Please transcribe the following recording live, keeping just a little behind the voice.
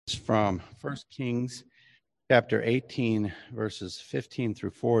from 1 Kings chapter 18, verses 15 through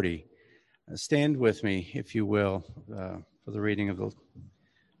 40. Stand with me, if you will, for the reading of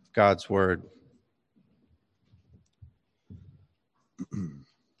God's word.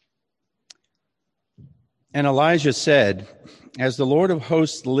 And Elijah said, "As the Lord of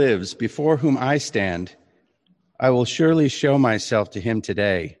hosts lives, before whom I stand, I will surely show myself to him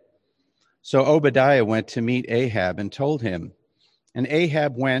today." So Obadiah went to meet Ahab and told him, and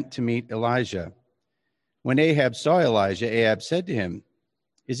Ahab went to meet Elijah. When Ahab saw Elijah, Ahab said to him,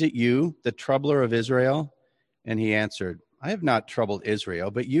 "Is it you, the troubler of Israel?" And he answered, "I have not troubled Israel,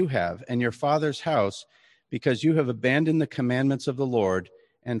 but you have, and your father's house, because you have abandoned the commandments of the Lord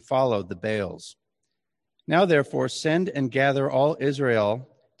and followed the Baals. Now therefore send and gather all Israel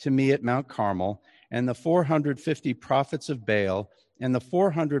to me at Mount Carmel, and the 450 prophets of Baal, and the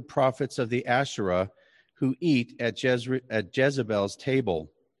 400 prophets of the Asherah, who eat at Jezebel's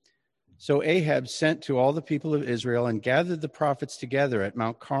table." So Ahab sent to all the people of Israel and gathered the prophets together at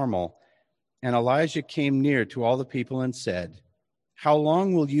Mount Carmel. And Elijah came near to all the people and said, "How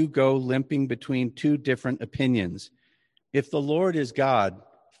long will you go limping between two different opinions? If the Lord is God,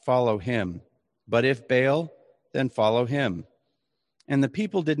 follow him. But if Baal, then follow him." And the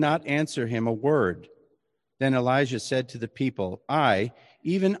people did not answer him a word. Then Elijah said to the people, "I,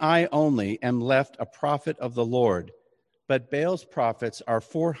 even I only, am left a prophet of the Lord, but Baal's prophets are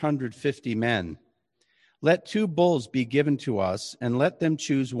 450 men. Let 2 bulls be given to us, and let them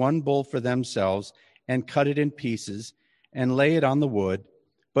choose 1 bull for themselves, and cut it in pieces, and lay it on the wood,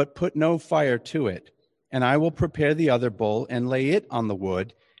 but put no fire to it. And I will prepare the other bull, and lay it on the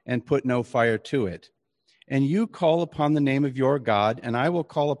wood, and put no fire to it. And you call upon the name of your God, and I will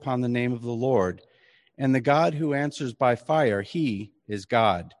call upon the name of the Lord. And the God who answers by fire, he is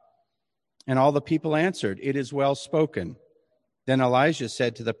God." And all the people answered, "It is well spoken." Then Elijah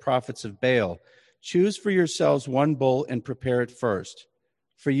said to the prophets of Baal, "Choose for yourselves 1 bull and prepare it first,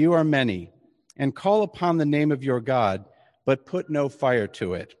 for you are many, and call upon the name of your God, but put no fire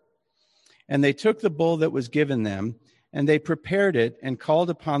to it." And they took the bull that was given them, and they prepared it and called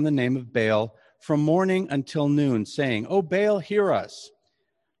upon the name of Baal from morning until noon, saying, "O Baal, hear us."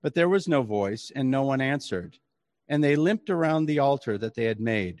 But there was no voice, and no one answered. And they limped around the altar that they had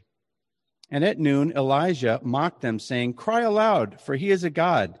made. And at noon Elijah mocked them, saying, "Cry aloud, for he is a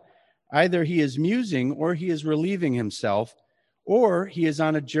god. Either he is musing, or he is relieving himself, or he is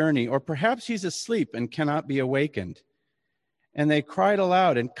on a journey, or perhaps he's asleep and cannot be awakened." And they cried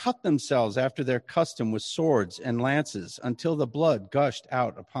aloud and cut themselves after their custom with swords and lances, until the blood gushed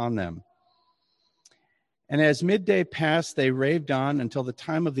out upon them. And as midday passed, they raved on until the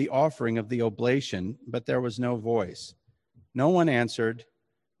time of the offering of the oblation, but there was no voice. No one answered,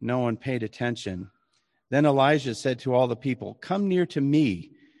 no one paid attention. Then Elijah said to all the people, "Come near to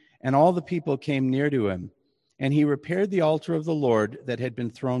me." And all the people came near to him. And he repaired the altar of the Lord that had been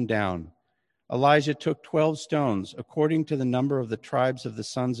thrown down. Elijah took 12 stones, according to the number of the tribes of the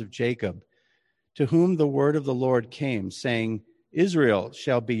sons of Jacob, to whom the word of the Lord came, saying, "Israel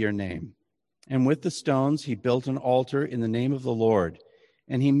shall be your name." And with the stones he built an altar in the name of the Lord.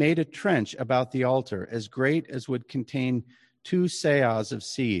 And he made a trench about the altar, as great as would contain 2 seahs of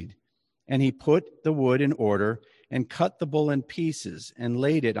seed. And he put the wood in order, and cut the bull in pieces, and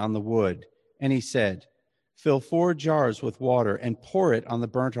laid it on the wood. And he said, "Fill 4 jars with water, and pour it on the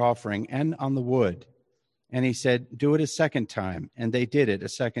burnt offering and on the wood." And he said, "Do it a second time." And they did it a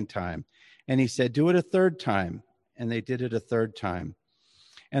second time. And he said, "Do it a third time." And they did it a third time.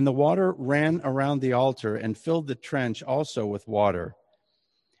 And the water ran around the altar and filled the trench also with water.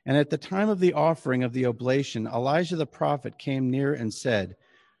 And at the time of the offering of the oblation, Elijah the prophet came near and said,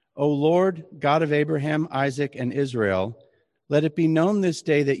 "O Lord, God of Abraham, Isaac, and Israel, let it be known this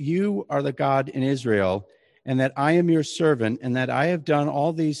day that you are the God in Israel, and that I am your servant, and that I have done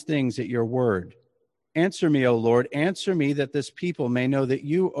all these things at your word. Answer me, O Lord, answer me, that this people may know that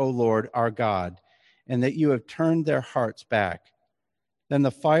you, O Lord, are God, and that you have turned their hearts back." Then the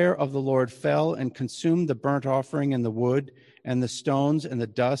fire of the Lord fell and consumed the burnt offering and the wood and the stones and the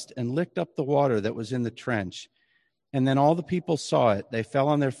dust, and licked up the water that was in the trench. And then all the people saw it. They fell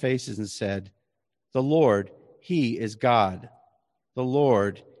on their faces and said, "The Lord, he is God. The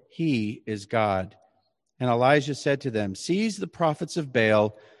Lord, he is God." And Elijah said to them, "Seize the prophets of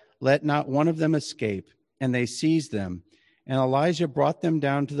Baal, let not one of them escape." And they seized them. And Elijah brought them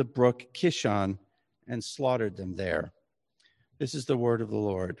down to the brook Kishon and slaughtered them there. This is the word of the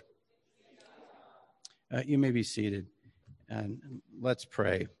Lord. You may be seated, and let's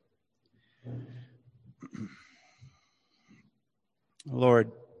pray.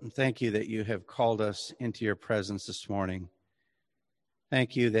 Lord, thank you that you have called us into your presence this morning.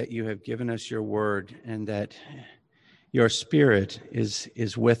 Thank you that you have given us your word and that your Spirit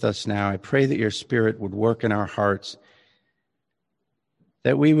is with us now. I pray that your Spirit would work in our hearts,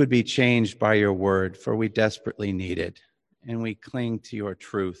 that we would be changed by your word, for we desperately need it, and we cling to your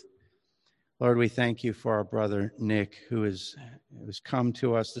truth. Lord, we thank you for our brother Nick, who has come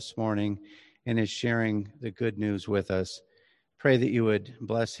to us this morning and is sharing the good news with us. Pray that you would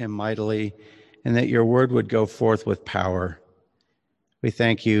bless him mightily and that your word would go forth with power. We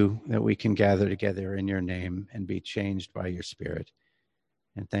thank you that we can gather together in your name and be changed by your Spirit.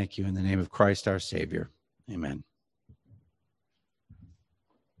 And thank you in the name of Christ our Savior. Amen.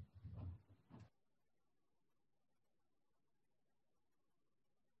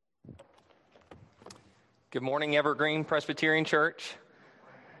 Good morning, Evergreen Presbyterian Church.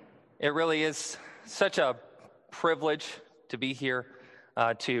 It really is such a privilege to be here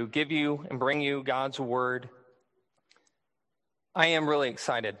to give you and bring you God's word. I am really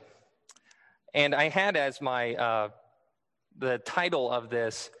excited. And I had as my, the title of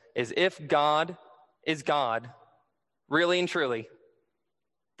this is If God is God, really and truly,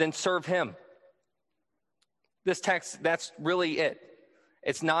 then serve him. This text, that's really it.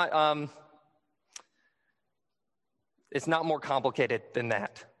 It's not more complicated than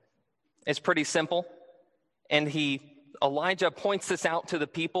that. It's pretty simple. And Elijah points this out to the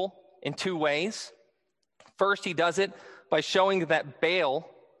people in two ways. First, he does it by showing that Baal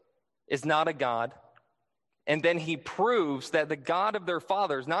is not a god. And then he proves that the God of their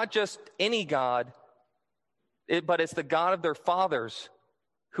fathers, not just any God, but it's the God of their fathers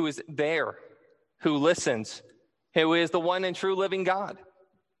who is there, who listens, who is the one and true living God.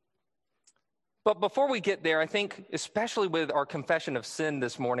 But before we get there, I think, especially with our confession of sin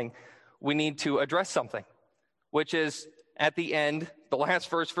this morning, we need to address something, which is at the end, the last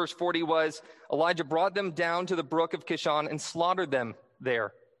verse 40 was, Elijah brought them down to the brook of Kishon and slaughtered them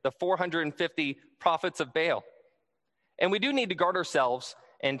there, the 450 prophets of Baal. And we do need to guard ourselves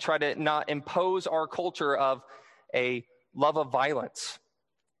and try to not impose our culture of a love of violence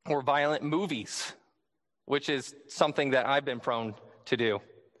or violent movies, which is something that I've been prone to do.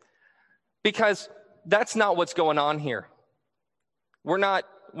 Because that's not what's going on here.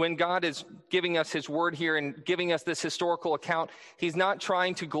 When God is giving us his word here and giving us this historical account, he's not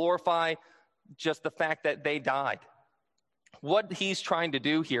trying to glorify just the fact that they died. What he's trying to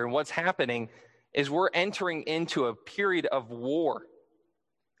do here and what's happening is we're entering into a period of war.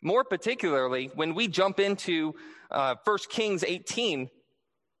 More particularly, when we jump into 1 Kings 18,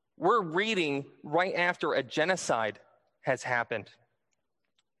 we're reading right after a genocide has happened.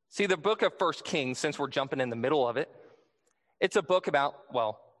 See, the book of 1 Kings, since we're jumping in the middle of it, it's a book about,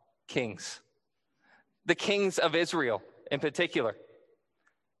 kings. The kings of Israel in particular.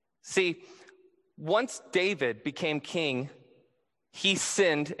 See, once David became king, he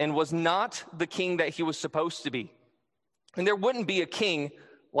sinned and was not the king that he was supposed to be. And there wouldn't be a king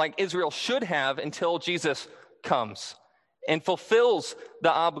like Israel should have until Jesus comes and fulfills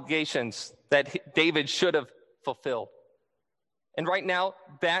the obligations that David should have fulfilled. And right now,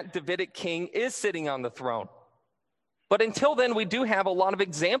 that Davidic king is sitting on the throne. But until then, we do have a lot of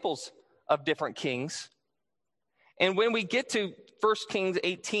examples of different kings. And when we get to 1 Kings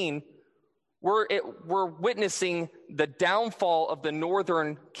 18, we're witnessing the downfall of the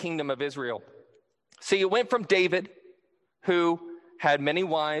northern kingdom of Israel. See, it went from David, who had many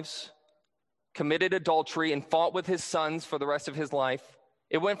wives, committed adultery, and fought with his sons for the rest of his life.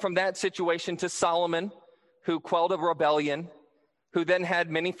 It went from that situation to Solomon, who quelled a rebellion, who then had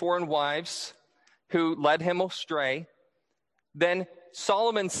many foreign wives, who led him astray. Then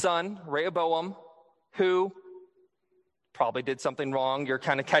Solomon's son, Rehoboam, who probably did something wrong. You're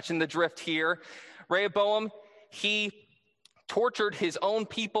kind of catching the drift here. Rehoboam, he tortured his own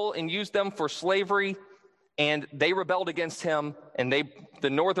people and used them for slavery, and they rebelled against him, and the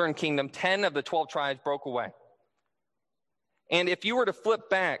northern kingdom, 10 of the 12 tribes broke away. And if you were to flip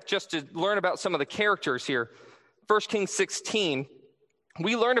back just to learn about some of the characters here, 1 Kings 16,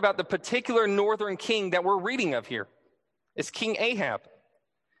 we learn about the particular northern king that we're reading of here. It's King Ahab.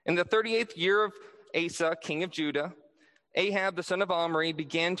 In the 38th year of Asa, king of Judah, Ahab, the son of Omri,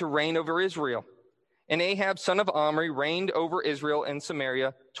 began to reign over Israel. And Ahab, son of Omri, reigned over Israel and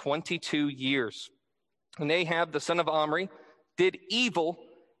Samaria 22 years. And Ahab, the son of Omri, did evil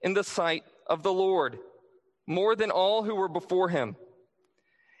in the sight of the Lord, more than all who were before him.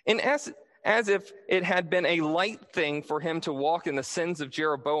 And as if it had been a light thing for him to walk in the sins of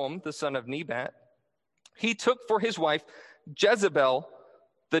Jeroboam, the son of Nebat, he took for his wife Jezebel,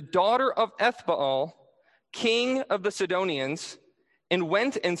 the daughter of Ethbaal, king of the Sidonians, and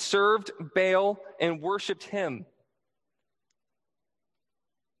went and served Baal and worshipped him.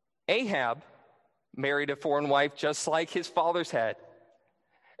 Ahab married a foreign wife just like his fathers had.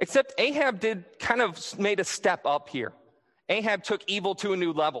 Except Ahab made a step up here. Ahab took evil to a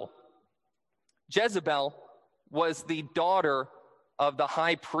new level. Jezebel was the daughter of the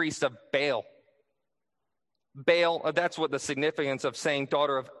high priest of Baal. Baal, that's what the significance of saying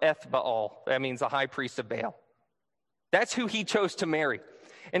daughter of Ethbaal. That means the high priest of Baal. That's who he chose to marry.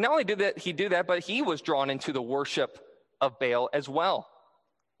 And not only did he do that, but he was drawn into the worship of Baal as well.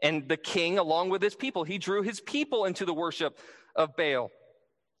 And the king, along with his people, he drew his people into the worship of Baal.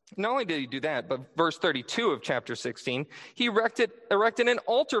 Not only did he do that, but verse 32 of chapter 16, he erected an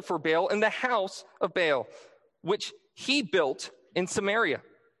altar for Baal in the house of Baal, which he built in Samaria.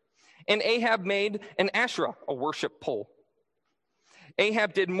 And Ahab made an Asherah, a worship pole.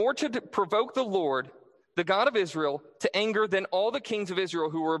 Ahab did more to provoke the Lord, the God of Israel, to anger than all the kings of Israel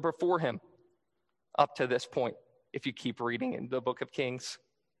who were before him up to this point, if you keep reading in the book of Kings.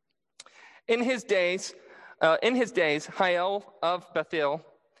 In his days, Hiel of Bethel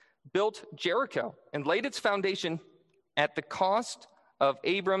built Jericho and laid its foundation at the cost of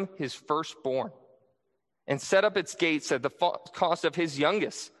Abram, his firstborn, and set up its gates at the cost of his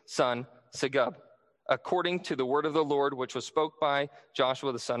youngest son, Segub, according to the word of the Lord, which was spoke by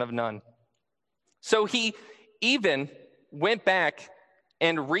Joshua the son of Nun. So he even went back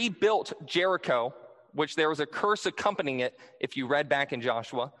and rebuilt Jericho, which there was a curse accompanying it, if you read back in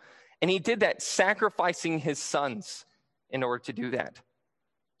Joshua. And he did that sacrificing his sons in order to do that.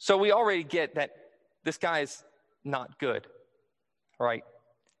 So we already get that this guy is not good, right?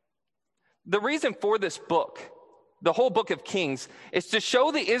 The reason for this book, the whole book of Kings, is to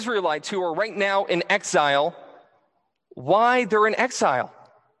show the Israelites who are right now in exile why they're in exile.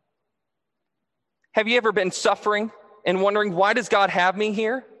 Have you ever been suffering and wondering, why does God have me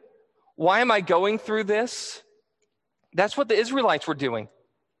here? Why am I going through this? That's what the Israelites were doing.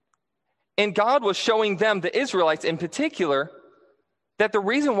 And God was showing them, the Israelites in particular, that the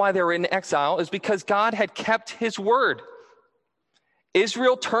reason why they were in exile is because God had kept his word.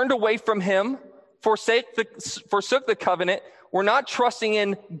 Israel turned away from him, forsook the covenant, were not trusting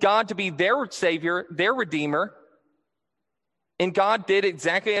in God to be their Savior, their Redeemer. And God did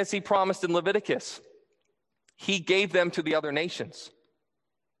exactly as he promised in Leviticus. He gave them to the other nations.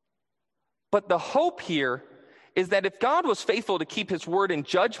 But the hope here is that if God was faithful to keep his word in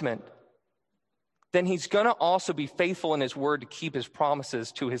judgment, then he's going to also be faithful in his word to keep his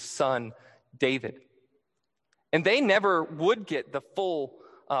promises to his son, David. And they never would get the full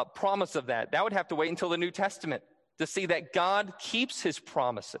promise of that. That would have to wait until the New Testament to see that God keeps his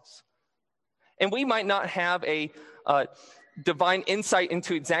promises. And we might not have a divine insight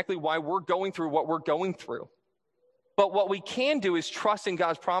into exactly why we're going through what we're going through. But what we can do is trust in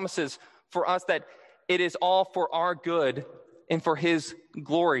God's promises for us that it is all for our good and for his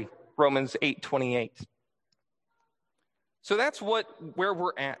glory. Romans 8:28. So that's where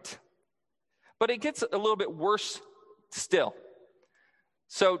we're at. But it gets a little bit worse still.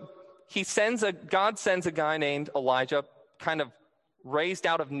 So God sends a guy named Elijah, kind of raised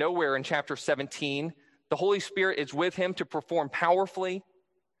out of nowhere in chapter 17. The Holy Spirit is with him to perform powerfully.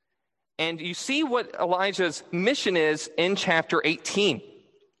 And you see what Elijah's mission is in chapter 18.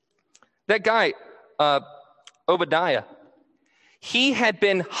 That guy, Obadiah, he had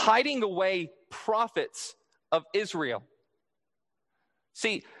been hiding away prophets of Israel.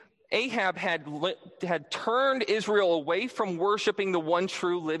 See, Ahab had turned Israel away from worshiping the one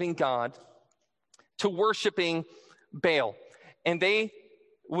true living God to worshiping Baal. And they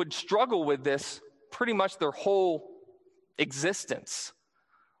would struggle with this pretty much their whole existence.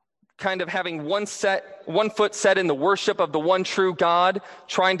 Kind of having one foot set in the worship of the one true God,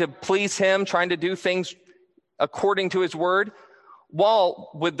 trying to please him, trying to do things according to his word,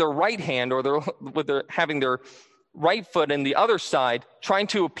 while with their right hand having their right foot in the other side, trying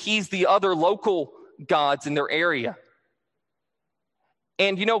to appease the other local gods in their area.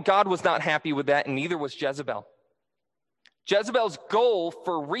 And God was not happy with that, and neither was Jezebel. Jezebel's goal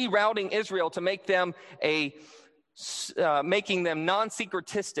for rerouting Israel to make them making them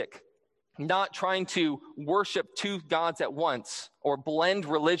non-syncretistic, not trying to worship two gods at once or blend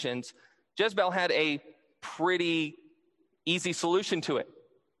religions, Jezebel had a pretty easy solution to it.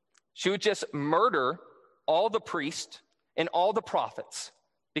 She would just murder all the priests and all the prophets.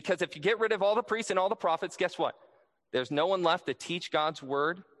 Because if you get rid of all the priests and all the prophets, guess what? There's no one left to teach God's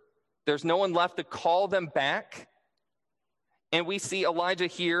word. There's no one left to call them back. And we see Elijah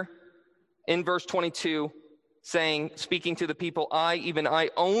here in verse 22 speaking to the people, even I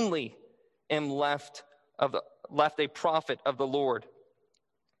only am left a prophet of the Lord.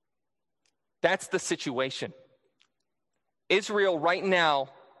 That's the situation. Israel right now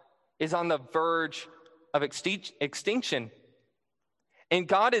is on the verge of extinction. And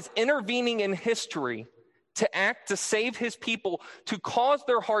God is intervening in history to act to save his people, to cause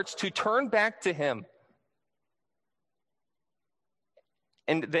their hearts to turn back to him.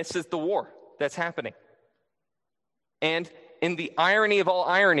 And this is the war that's happening. And in the irony of all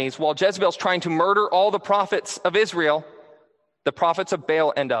ironies, while Jezebel's trying to murder all the prophets of Israel, the prophets of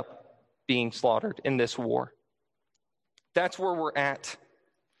Baal end up being slaughtered in this war. That's where we're at.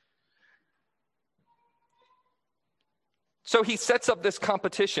 So he sets up this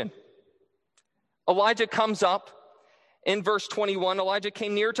competition. Elijah comes up in verse 21. Elijah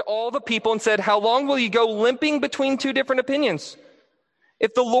came near to all the people and said, "How long will you go limping between two different opinions?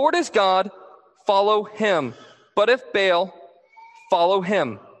 If the Lord is God, follow him. But if Baal, follow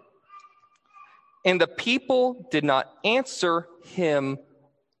him." And the people did not answer him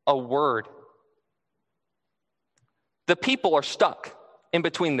a word. The people are stuck in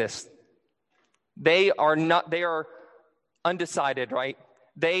between this. They are undecided, right?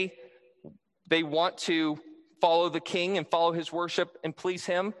 They want to follow the king and follow his worship and please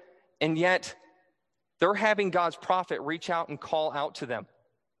him, and yet they're having God's prophet reach out and call out to them,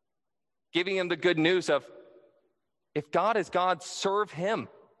 giving them the good news of, if God is God, serve him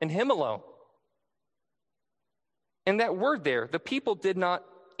and him alone. And that word there, the people did not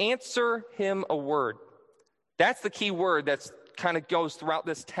answer him a word. That's the key word that kind of goes throughout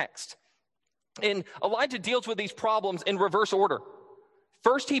this text. And Elijah deals with these problems in reverse order.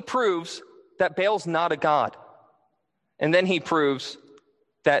 First, he proves that Baal's not a god. And then he proves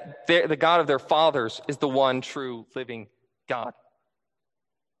that the God of their fathers is the one true living God.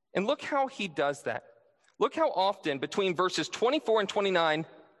 And look how he does that. Look how often between verses 24 and 29,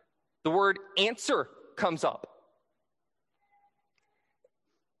 the word answer comes up.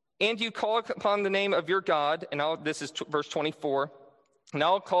 And you call upon the name of your God, and this is verse 24, and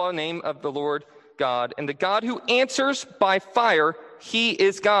I'll call the name of the Lord God, and the God who answers by fire, he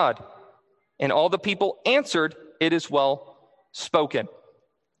is God. And all the people answered, it is well spoken.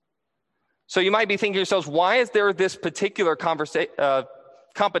 So you might be thinking to yourselves, why is there this particular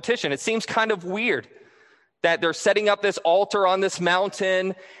competition? It seems kind of weird that they're setting up this altar on this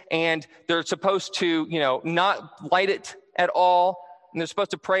mountain, and they're supposed to, not light it at all, and they're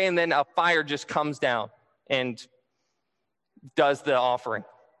supposed to pray, and then a fire just comes down and does the offering,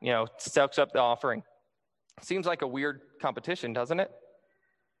 soaks up the offering. Seems like a weird competition, doesn't it?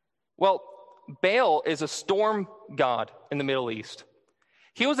 Well, Baal is a storm god in the Middle East.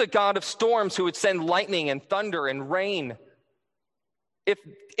 He was a god of storms who would send lightning and thunder and rain. If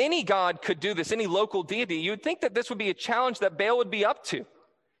any god could do this, any local deity, you'd think that this would be a challenge that Baal would be up to.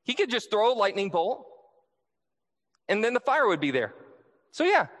 He could just throw a lightning bolt, and then the fire would be there. So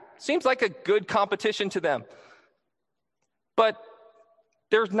yeah, seems like a good competition to them. But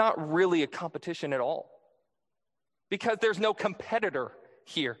there's not really a competition at all, because there's no competitor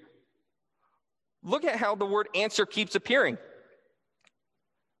here. Look at how the word answer keeps appearing.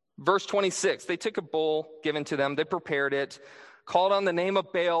 Verse 26, they took a bowl given to them, they prepared it, called on the name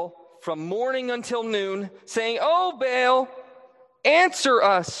of Baal from morning until noon, saying, "Oh, Baal, answer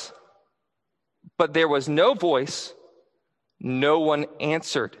us." But there was no voice, no one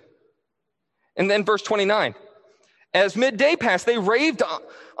answered. And then verse 29, as midday passed, they raved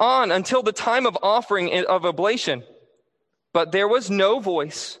on until the time of offering of oblation. But there was no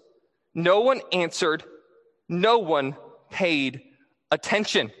voice, no one answered, no one paid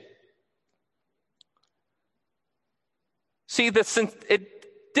attention. See,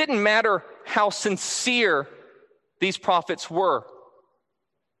 it didn't matter how sincere these prophets were.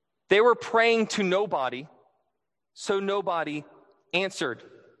 They were praying to nobody, so nobody answered.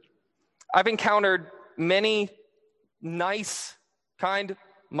 I've encountered many nice, kind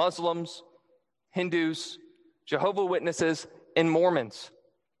Muslims, Hindus, Jehovah's Witnesses, and Mormons.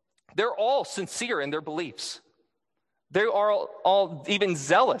 They're all sincere in their beliefs. They are all even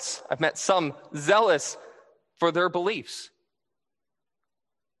zealous. I've met some zealous for their beliefs.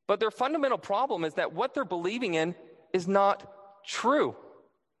 But their fundamental problem is that what they're believing in is not true.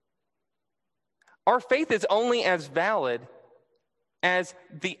 Our faith is only as valid as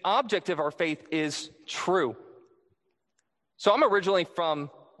the object of our faith is true. So I'm originally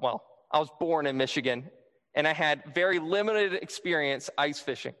I was born in Michigan, and I had very limited experience ice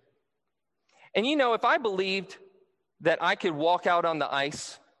fishing. And if I believed that I could walk out on the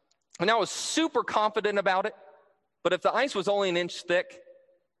ice, and I was super confident about it, but if the ice was only an inch thick,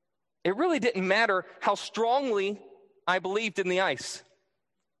 it really didn't matter how strongly I believed in the ice.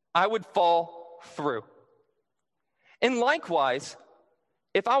 I would fall through. And likewise,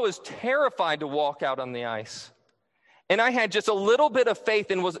 if I was terrified to walk out on the ice, and I had just a little bit of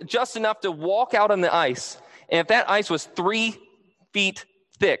faith and was just enough to walk out on the ice, and if that ice was 3 feet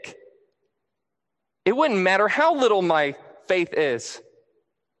thick, it wouldn't matter how little my faith is,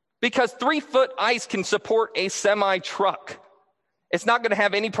 because 3-foot ice can support a semi-truck. It's not going to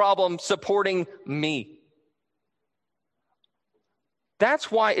have any problem supporting me.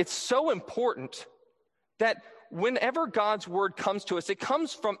 That's why it's so important that whenever God's word comes to us, it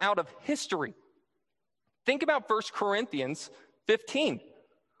comes from out of history. Think about 1 Corinthians 15.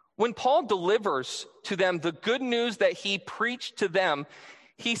 When Paul delivers to them the good news that he preached to them,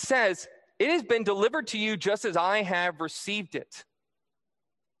 he says, "It has been delivered to you just as I have received it."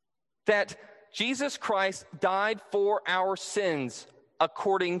 That Jesus Christ died for our sins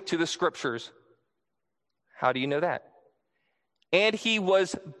according to the scriptures. How do you know that? And he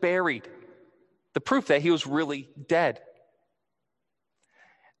was buried. The proof that he was really dead.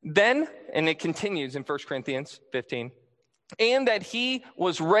 Then, and it continues in 1 Corinthians 15, and that he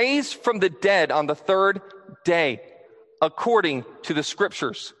was raised from the dead on the 3rd day, according to the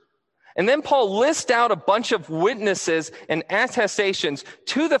scriptures. And then Paul lists out a bunch of witnesses and attestations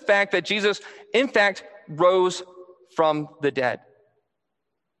to the fact that Jesus, in fact, rose from the dead.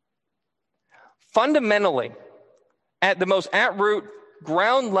 Fundamentally, at the most at-root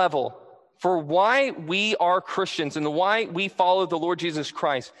ground level, for why we are Christians and why we follow the Lord Jesus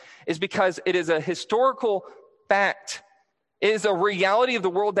Christ is because it is a historical fact. It is a reality of the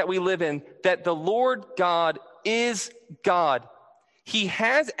world that we live in, that the Lord God is God. He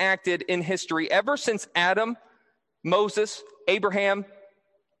has acted in history ever since Adam, Moses, Abraham,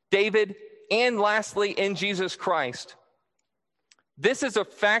 David, and lastly in Jesus Christ. This is a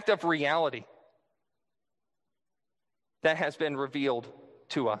fact of reality that has been revealed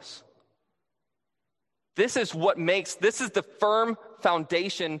to us. This is the firm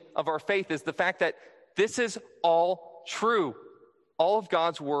foundation of our faith, is the fact that this is all true. All of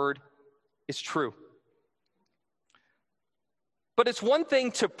God's word is true. But it's one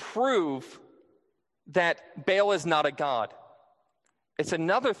thing to prove that Baal is not a god. It's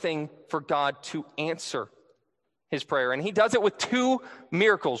another thing for God to answer his prayer. And he does it with 2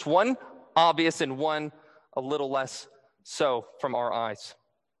 miracles, one obvious and one a little less so from our eyes.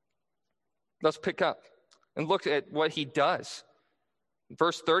 Let's pick up and look at what he does.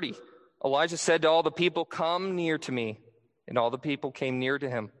 Verse 30, Elijah said to all the people, "Come near to me." And all the people came near to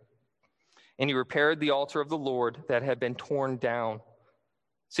him. And he repaired the altar of the Lord that had been torn down.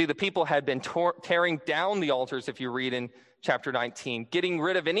 See, the people had been tearing down the altars, if you read in chapter 19, getting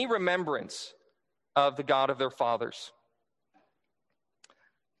rid of any remembrance of the God of their fathers.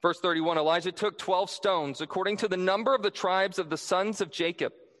 Verse 31, Elijah took 12 stones, according to the number of the tribes of the sons of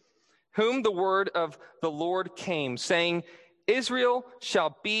Jacob, whom the word of the Lord came, saying, "Israel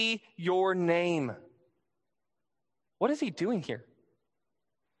shall be your name." What is he doing here?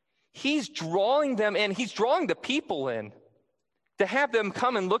 He's drawing them in. He's drawing the people in to have them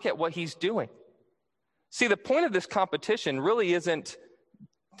come and look at what he's doing. See, the point of this competition really isn't,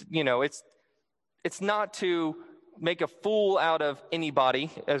 it's not to make a fool out of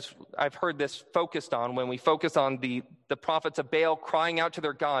anybody, as I've heard this focused on when we focus on the prophets of Baal crying out to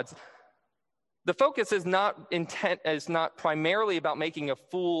their gods. The focus is not primarily about making a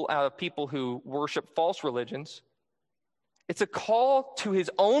fool out of people who worship false religions. It's a call to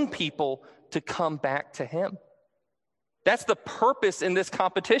his own people to come back to him. That's the purpose in this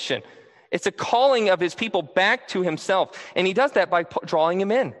competition. It's a calling of his people back to himself. And he does that by drawing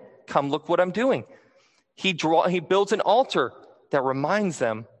them in. Come look what I'm doing. He builds an altar that reminds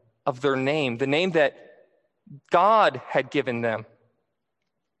them of their name, the name that God had given them.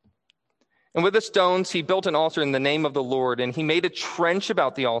 And with the stones, he built an altar in the name of the Lord, and he made a trench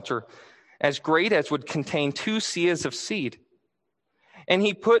about the altar as great as would contain 2 seahs of seed. And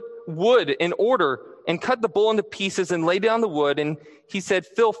he put wood in order and cut the bull into pieces and laid it on the wood. And he said,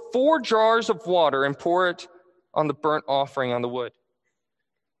 "Fill 4 jars of water and pour it on the burnt offering on the wood."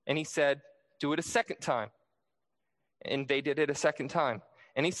 And he said, "Do it a second time." And they did it a second time.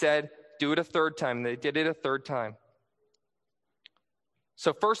 And he said, "Do it a third time." And they did it a third time.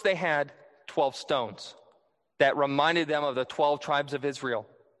 So first they had 12 stones that reminded them of the 12 tribes of Israel,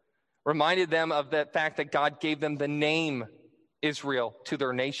 reminded them of the fact that God gave them the name Israel to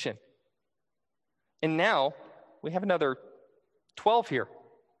their nation. And now we have another 12 here.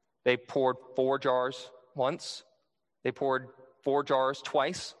 They poured 4 jars once. They poured 4 jars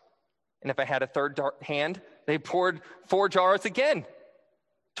twice. And if I had a third hand, they poured 4 jars again.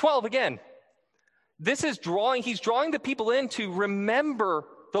 12 again. He's drawing the people in to remember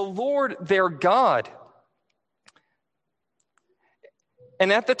the Lord their God.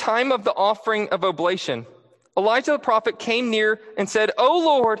 And at the time of the offering of oblation, Elijah the prophet came near and said, O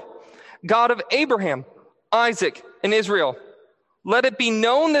Lord, God of Abraham, Isaac, and Israel, let it be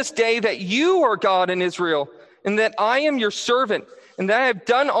known this day that you are God in Israel, and that I am your servant, and that I have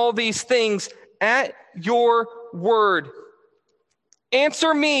done all these things at your word.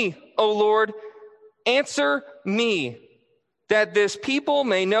 Answer me, O Lord, answer me, that this people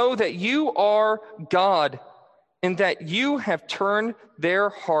may know that you are God, and that you have turned their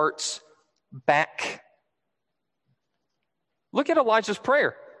hearts back. Look at Elijah's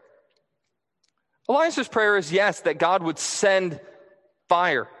prayer. Elijah's prayer is, yes, that God would send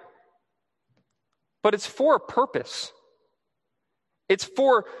fire. But it's for a purpose. It's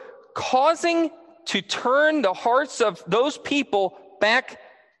for causing to turn the hearts of those people back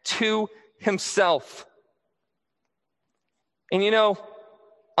to himself. And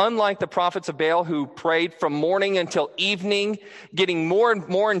unlike the prophets of Baal who prayed from morning until evening, getting more and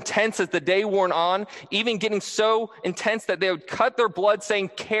more intense as the day wore on, even getting so intense that they would cut their blood saying,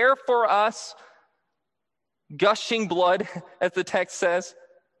 care for us, gushing blood, as the text says,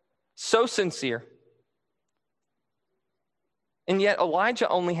 so sincere. And yet Elijah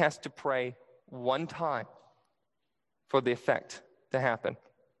only has to pray one time for the effect to happen.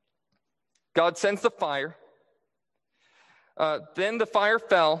 God sends the fire. Then the fire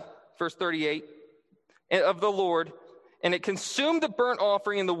fell, verse 38, of the Lord, and it consumed the burnt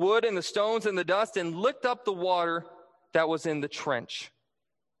offering and the wood and the stones and the dust and licked up the water that was in the trench.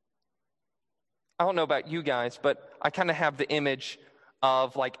 I don't know about you guys, but I kind of have the image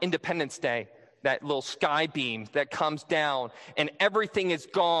of like Independence Day, that little sky beam that comes down and everything is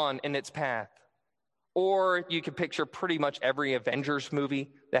gone in its path. Or you can picture pretty much every Avengers movie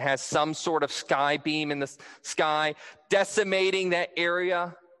that has some sort of sky beam in the sky, decimating that area.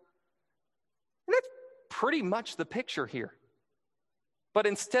 And that's pretty much the picture here. But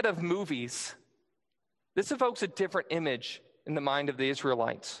instead of movies, this evokes a different image in the mind of the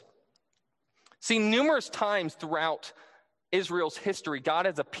Israelites. See, numerous times throughout Israel's history, God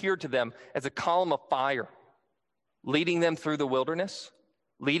has appeared to them as a column of fire, leading them through the wilderness,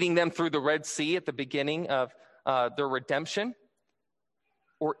 leading them through the Red Sea at the beginning of their redemption,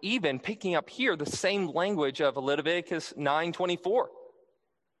 or even picking up here the same language of Leviticus 9:24,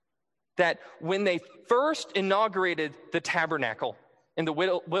 that when they first inaugurated the tabernacle in the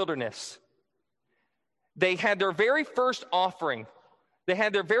wilderness, they had their very first offering. They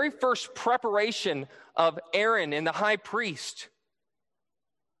had their very first preparation of Aaron and the high priest.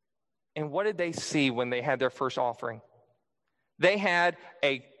 And what did they see when they had their first offering? They had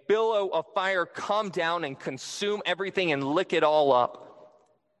a billow of fire come down and consume everything and lick it all up.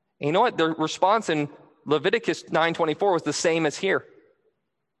 And you know what? Their response in Leviticus 9:24 was the same as here.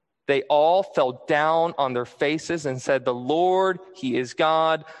 They all fell down on their faces and said, "The Lord, He is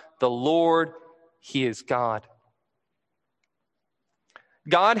God. The Lord, He is God."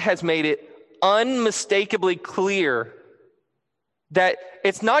 God has made it unmistakably clear that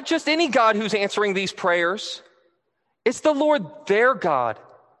it's not just any God who's answering these prayers. It's the Lord, their God.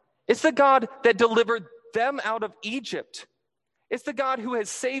 It's the God that delivered them out of Egypt. It's the God who has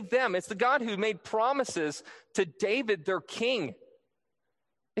saved them. It's the God who made promises to David, their king.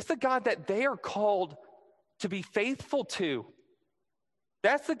 It's the God that they are called to be faithful to.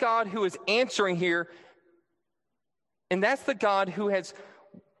 That's the God who is answering here. And that's the God who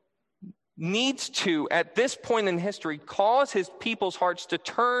needs to, at this point in history, cause his people's hearts to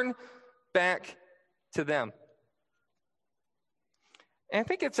turn back to them. And I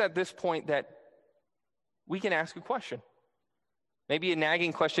think it's at this point that we can ask a question, maybe a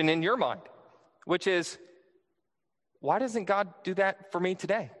nagging question in your mind, which is, why doesn't God do that for me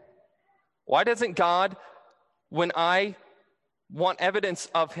today? Why doesn't God, when I want evidence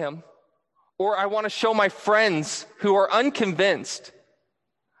of him, or I want to show my friends who are unconvinced,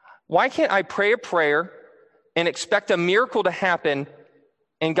 why can't I pray a prayer and expect a miracle to happen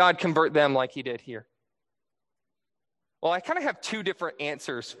and God convert them like he did here? Well, I kind of have two different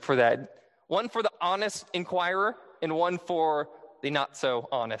answers for that. One for the honest inquirer and one for the not so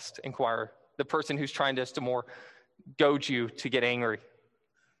honest inquirer, the person who's trying just to more goad you to get angry.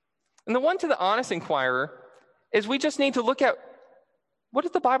 And the one to the honest inquirer is we just need to look at, what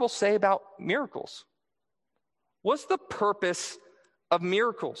does the Bible say about miracles? What's the purpose of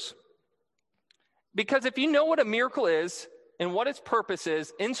miracles? Because if you know what a miracle is and what its purpose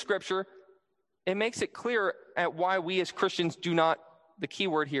is in Scripture, it makes it clear at why we as Christians do not, the key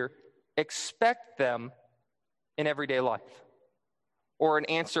word here, expect them in everyday life, or an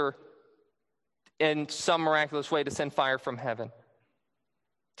answer in some miraculous way to send fire from heaven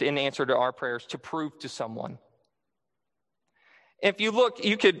in answer to our prayers, to prove to someone. If you look,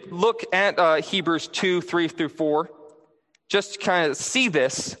 you could look at Hebrews 2, 3 through 4, just to kind of see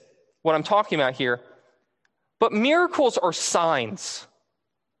this, what I'm talking about here. But miracles are signs.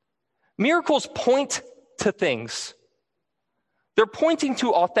 Miracles point to things. They're pointing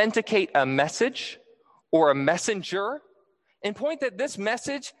to authenticate a message or a messenger, and point that this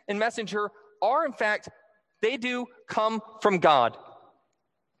message and messenger are, in fact, they do come from God.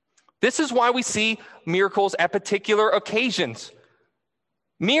 This is why we see miracles at particular occasions.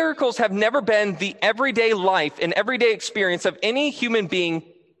 Miracles have never been the everyday life and everyday experience of any human being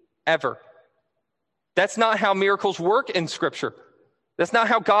ever. That's not how miracles work in Scripture. That's not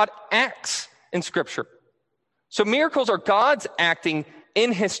how God acts in Scripture. So miracles are God's acting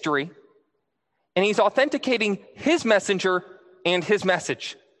in history, and he's authenticating his messenger and his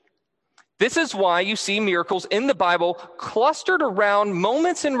message. This is why you see miracles in the Bible clustered around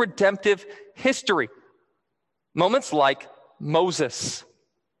moments in redemptive history. Moments like Moses.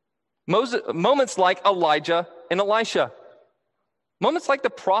 Moments like Elijah and Elisha. Moments like the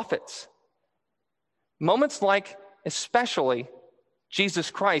prophets. Moments like, especially, Jesus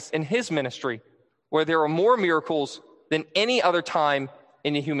Christ and his ministry, where there are more miracles than any other time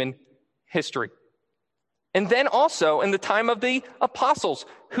in human history. And then also in the time of the apostles,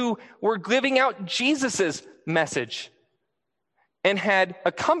 who were living out Jesus's message and had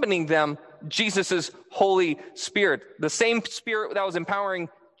accompanying them Jesus's Holy Spirit. The same Spirit that was empowering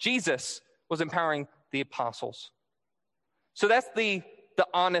Jesus was empowering the apostles. So that's the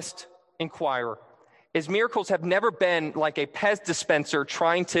honest inquirer. Is miracles have never been like a Pez dispenser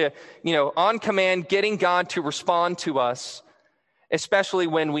trying to, on command, getting God to respond to us, especially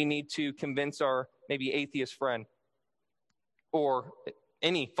when we need to convince our maybe atheist friend or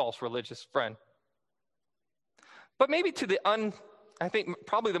any false religious friend. But maybe I think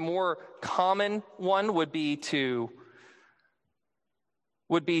probably the more common one would be to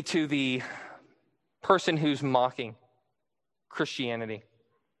the person who's mocking Christianity,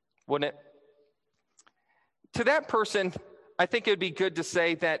 wouldn't it? To that person, I think it would be good to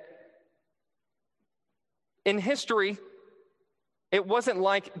say that in history, it wasn't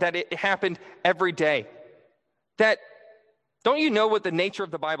like that it happened every day. That, don't you know what the nature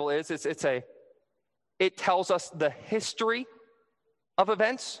of the Bible is? It tells us the history of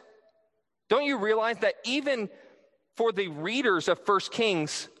events. Don't you realize that even for the readers of 1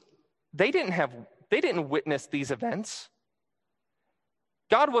 Kings, they didn't witness these events.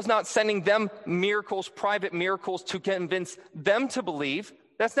 God was not sending them miracles, private miracles, to convince them to believe.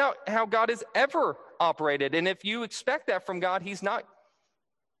 That's not how God has ever operated. And if you expect that from God, he's not.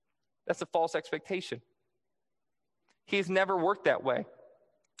 That's a false expectation. He's never worked that way,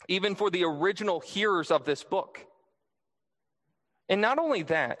 even for the original hearers of this book. And not only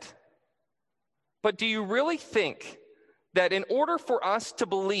that, but do you really think that in order for us to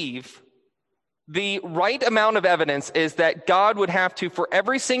believe, the right amount of evidence is that God would have to, for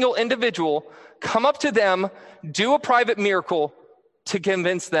every single individual, come up to them, do a private miracle to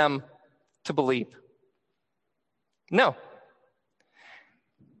convince them to believe? No.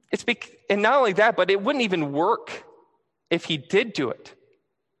 And not only that, but it wouldn't even work if he did do it,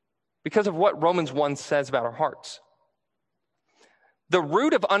 because of what Romans 1 says about our hearts. The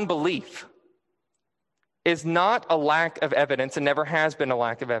root of unbelief is not a lack of evidence, and never has been a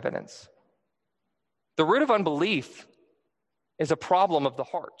lack of evidence. The root of unbelief is a problem of the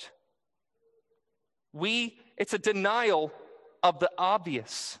heart. It's a denial of the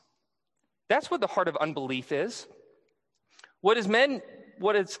obvious. That's what the heart of unbelief is. What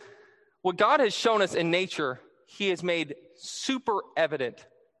God has shown us in nature, he has made super evident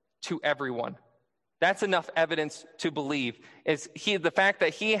to everyone. That's enough evidence to believe. The fact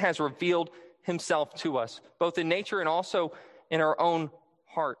that he has revealed himself to us, both in nature and also in our own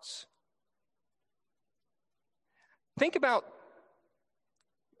hearts. Think about,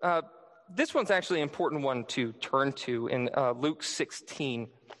 this one's actually an important one to turn to in Luke 16.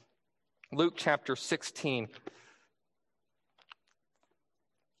 Luke chapter 16.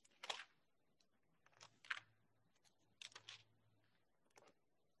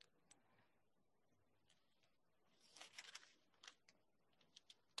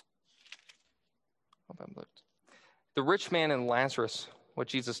 The rich man and Lazarus, what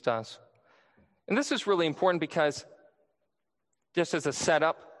Jesus does. And this is really important because, just as a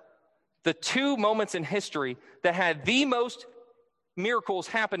setup, the two moments in history that had the most miracles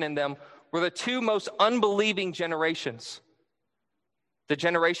happen in them were the two most unbelieving generations. The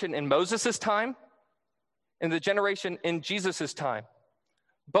generation in Moses' time and the generation in Jesus' time.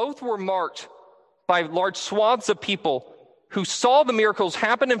 Both were marked by large swaths of people who saw the miracles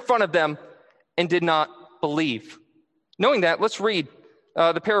happen in front of them and did not believe. Knowing that, let's read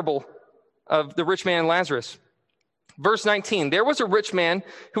the parable of the rich man and Lazarus. Verse 19, there was a rich man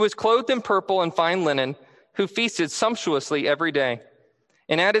who was clothed in purple and fine linen, who feasted sumptuously every day.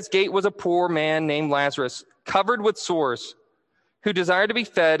 And at his gate was a poor man named Lazarus, covered with sores, who desired to be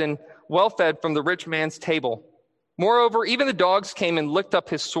fed and well fed from the rich man's table. Moreover, even the dogs came and licked up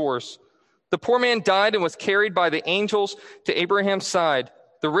his sores. The poor man died and was carried by the angels to Abraham's side.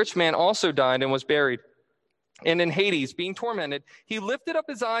 The rich man also died and was buried. And in Hades, being tormented, he lifted up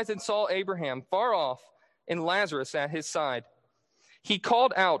his eyes and saw Abraham far off and Lazarus at his side. He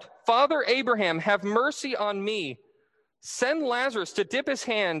called out, Father Abraham, have mercy on me. Send Lazarus to dip his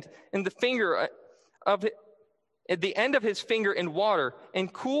hand in the finger of at the end of his finger in water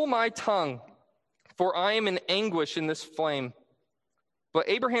and cool my tongue, for I am in anguish in this flame. But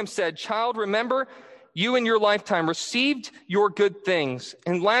Abraham said, Child, remember, you in your lifetime received your good things,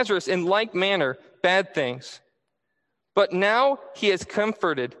 and Lazarus in like manner bad things. But now he is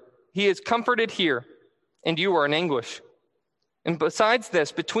comforted here, and you are in anguish. And besides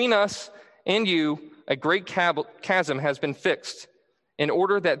this, between us and you, a great chasm has been fixed, in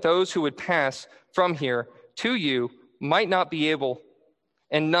order that those who would pass from here to you might not be able,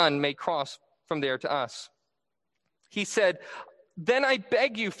 and none may cross from there to us. He said, Then I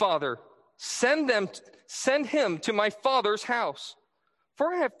beg you, Father, send him to my father's house,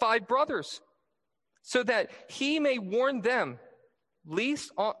 for I have 5 brothers, so that he may warn them,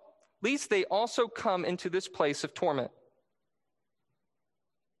 lest they also come into this place of torment.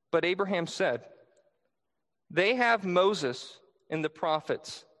 But Abraham said, They have Moses and the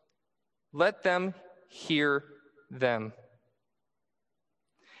prophets. Let them hear them.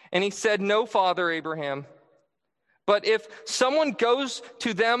 And he said, No, Father Abraham, but if someone goes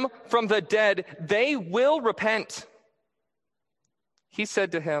to them from the dead, they will repent. He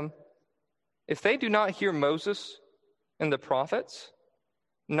said to him, If they do not hear Moses and the prophets,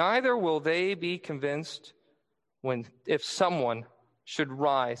 neither will they be convinced if someone should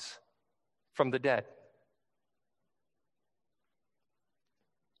rise from the dead.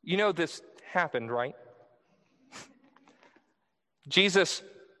 You know this happened, right? Jesus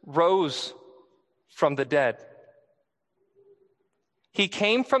rose from the dead. He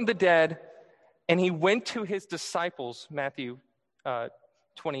came from the dead and he went to his disciples, Matthew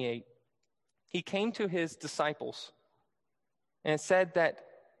 28. He came to his disciples and said that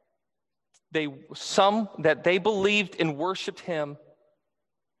they believed and worshiped him,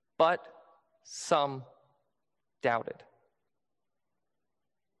 but some doubted.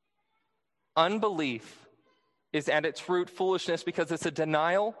 Unbelief is at its root foolishness because it's a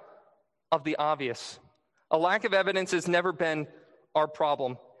denial of the obvious. A lack of evidence has never been our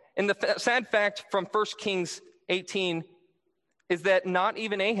problem. And the sad fact from 1 Kings 18 is that not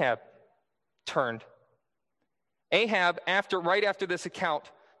even Ahab turned. Ahab, right after this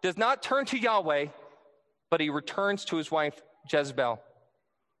account, does not turn to Yahweh, but he returns to his wife Jezebel,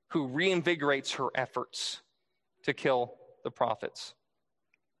 who reinvigorates her efforts to kill the prophets.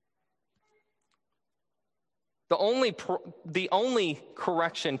 The only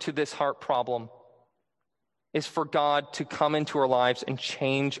correction to this heart problem is for God to come into our lives and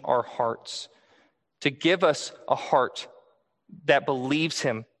change our hearts, to give us a heart that believes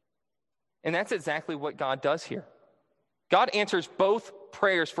him. And that's exactly what God does here. God answers both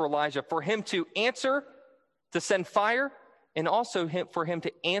prayers for Elijah, for him to answer, to send fire, and also for him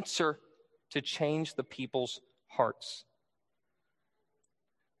to answer to change the people's hearts.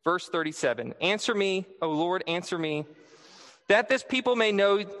 Verse 37, Answer me, O Lord, answer me, that this people may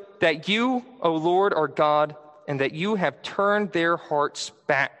know that you, O Lord, are God, and that you have turned their hearts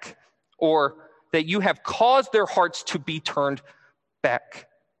back, or that you have caused their hearts to be turned back.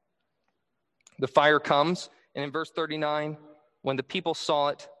 The fire comes, and in verse 39, when the people saw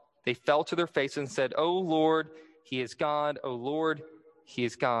it, they fell to their faces and said, O Lord, he is God, O Lord, he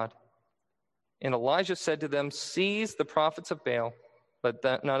is God. And Elijah said to them, Seize the prophets of Baal,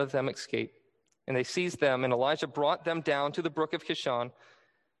 let none of them escape. And they seized them, and Elijah brought them down to the brook of Kishon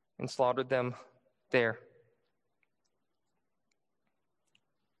and slaughtered them there.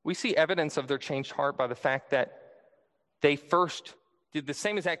 We see evidence of their changed heart by the fact that they first did the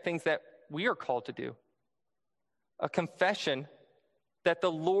same exact things that we are called to do. A confession that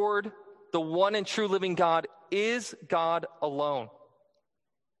the Lord, the one and true living God, is God alone.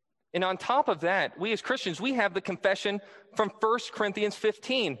 And on top of that, we as Christians, we have the confession from 1 Corinthians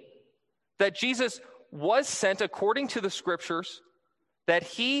 15 that Jesus was sent according to the scriptures, that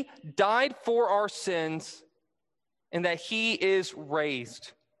he died for our sins, and that he is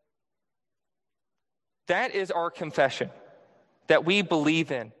raised. That is our confession that we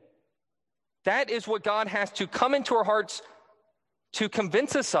believe in. That is what God has to come into our hearts to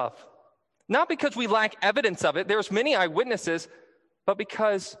convince us of. Not because we lack evidence of it. There's many eyewitnesses, but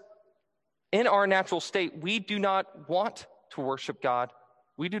because in our natural state, we do not want to worship God.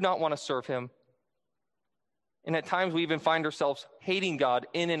 We do not want to serve him. And at times we even find ourselves hating God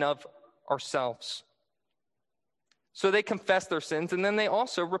in and of ourselves. So they confess their sins, and then they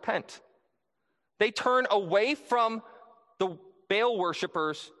also repent. They turn away from the Baal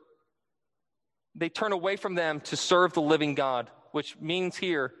worshipers. They turn away from them to serve the living God, which means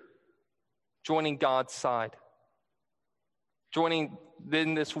here joining God's side. Joining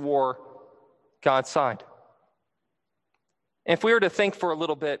in this war, God's side. And if we were to think for a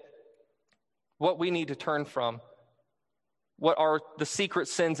little bit what we need to turn from, what are the secret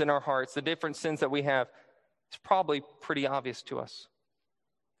sins in our hearts, the different sins that we have, it's probably pretty obvious to us.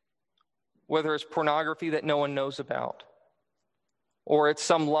 Whether it's pornography that no one knows about, or it's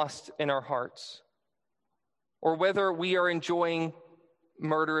some lust in our hearts, or whether we are enjoying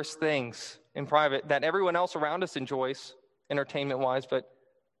murderous things in private that everyone else around us enjoys, entertainment-wise, but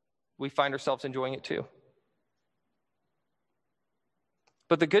we find ourselves enjoying it too.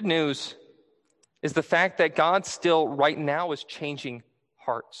 But the good news is the fact that God still right now is changing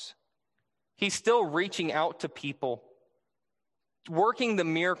hearts. He's still reaching out to people, working the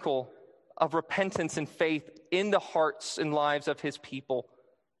miracle of repentance and faith in the hearts and lives of his people,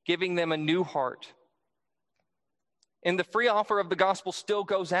 giving them a new heart. And the free offer of the gospel still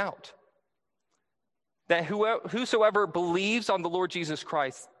goes out. That whosoever believes on the Lord Jesus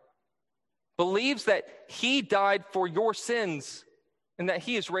Christ, believes that he died for your sins and that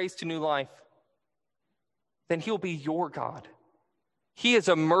he is raised to new life, then he'll be your God. He is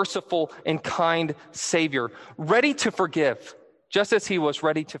a merciful and kind Savior, ready to forgive, just as he was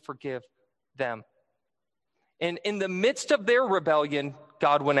ready to forgive them. And in the midst of their rebellion,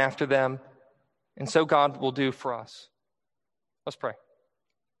 God went after them, and so God will do for us. Let's pray.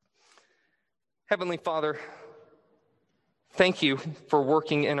 Heavenly Father, thank you for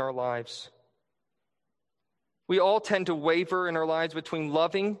working in our lives. We all tend to waver in our lives between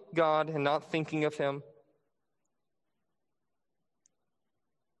loving God and not thinking of him.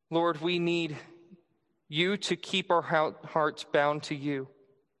 Lord, we need you to keep our hearts bound to you.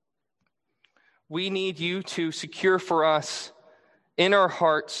 We need you to secure for us in our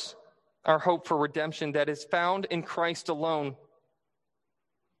hearts our hope for redemption that is found in Christ alone.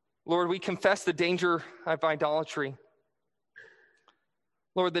 Lord, we confess the danger of idolatry.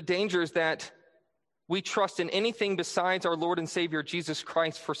 Lord, the danger is that we trust in anything besides our Lord and Savior Jesus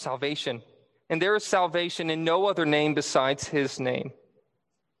Christ for salvation. And there is salvation in no other name besides his name.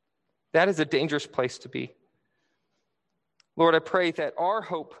 That is a dangerous place to be. Lord, I pray that our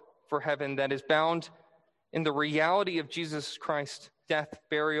hope for heaven that is bound in the reality of Jesus Christ's death,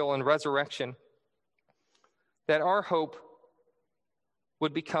 burial, and resurrection, that our hope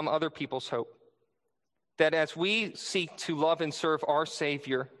would become other people's hope. That as we seek to love and serve our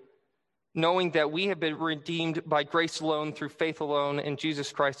Savior, knowing that we have been redeemed by grace alone, through faith alone, in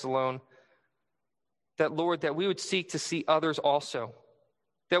Jesus Christ alone, that, Lord, that we would seek to see others also,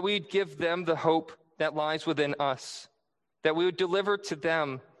 that we would give them the hope that lies within us, that we would deliver to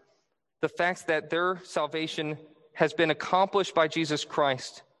them the facts that their salvation has been accomplished by Jesus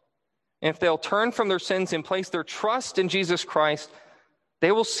Christ. And if they'll turn from their sins and place their trust in Jesus Christ,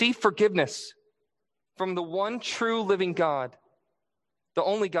 they will see forgiveness from the one true living God, the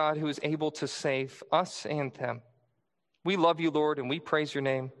only God who is able to save us and them. We love you, Lord, and we praise your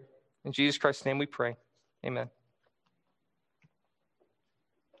name. In Jesus Christ's name we pray. Amen.